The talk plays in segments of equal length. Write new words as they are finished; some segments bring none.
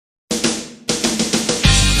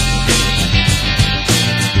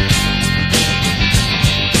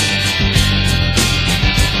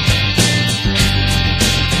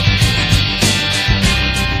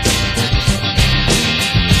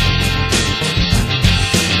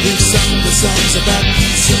We've sung the songs about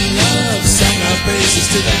peace and love, sang our praises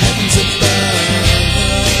to the heavens above.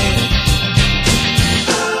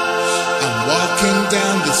 I'm walking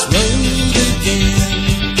down this road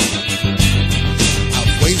again.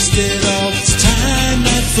 I've wasted all this time,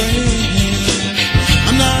 my friend.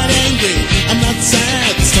 I'm not angry, I'm not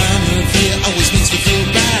sad. This time of year always makes me feel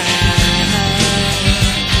bad.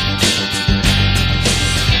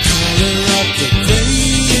 Color up the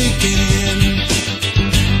gray again.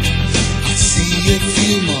 I see a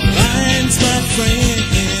few more lines, my friend.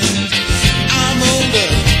 I'm older,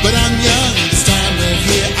 but I'm young. This time of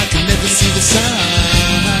year I can never see the sun.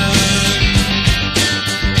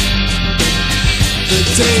 The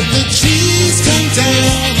day the trees come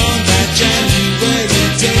down on that January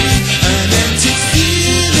day, an empty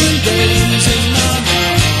feeling grows in my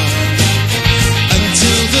heart,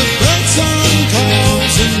 until the birdsong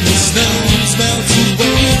calls and the snows melt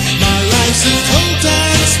away. My life's a cold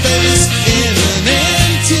dark space in an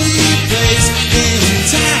empty place. In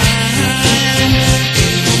time,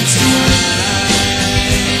 in time.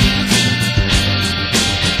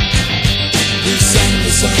 We sang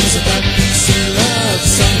the songs about peace and love,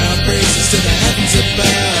 sung our praises to the heavens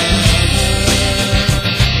above.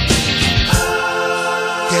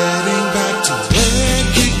 Getting back to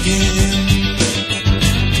work again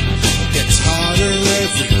gets harder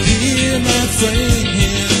every year, my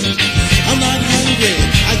friend. I'm not hungry,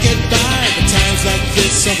 I get by, but times like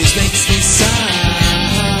this always makes me sigh.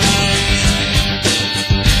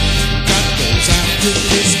 Got those after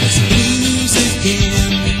Christmas blues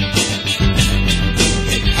again.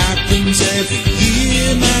 It happens every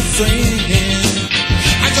year, my friend.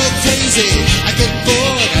 I go crazy, I get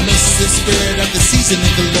bored, I miss the spirit of the season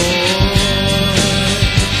of the